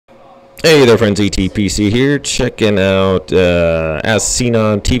Hey there friends, ETPC here, checking out as seen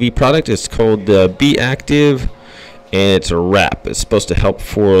on TV product. It's called the Beactive, and it's a wrap. It's supposed to help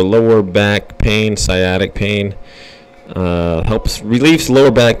for lower back pain, sciatic pain. Relieves lower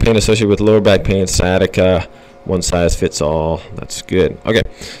back pain associated with lower back pain, sciatica. One size fits all. That's good. Okay,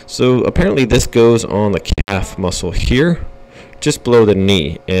 so apparently this goes on the calf muscle here, just below the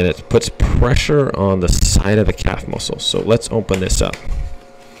knee, and it puts pressure on the side of the calf muscle. So let's open this up.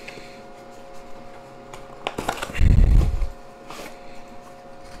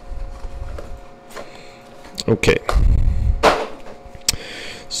 Okay,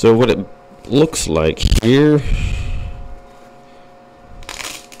 so what it looks like here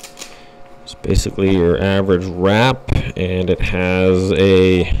is basically your average wrap, and it has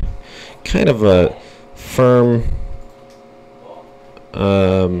a kind of a firm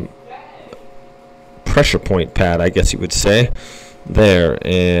pressure point pad, I guess you would say, there.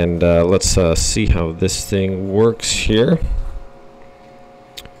 And let's see how this thing works here.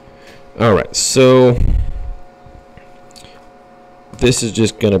 Alright, so this is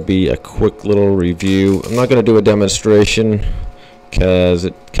just going to be a quick little review. I'm not going to do a demonstration because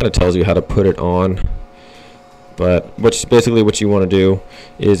it kind of tells you how to put it on. But basically what you want to do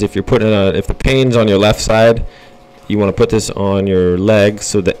is, if you're putting if the pain's on your left side, you want to put this on your leg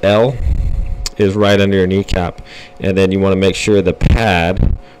so the L is right under your kneecap, and then you want to make sure the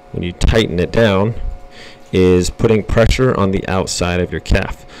pad, when you tighten it down, is putting pressure on the outside of your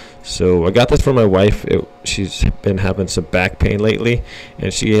calf. So I got this for my wife. She's been having some back pain lately,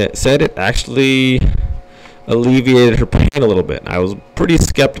 and she said it actually alleviated her pain a little bit. I was pretty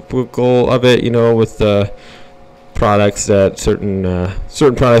skeptical of it, you know, with products that certain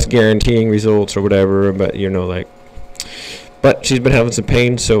products guaranteeing results or whatever, but you know, but she's been having some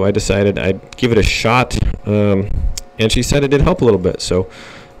pain, so I decided I'd give it a shot, and she said it did help a little bit. So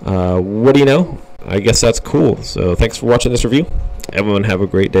what do you know? I guess that's cool. So thanks for watching this review. Everyone have a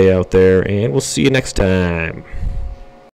great day out there, and we'll see you next time.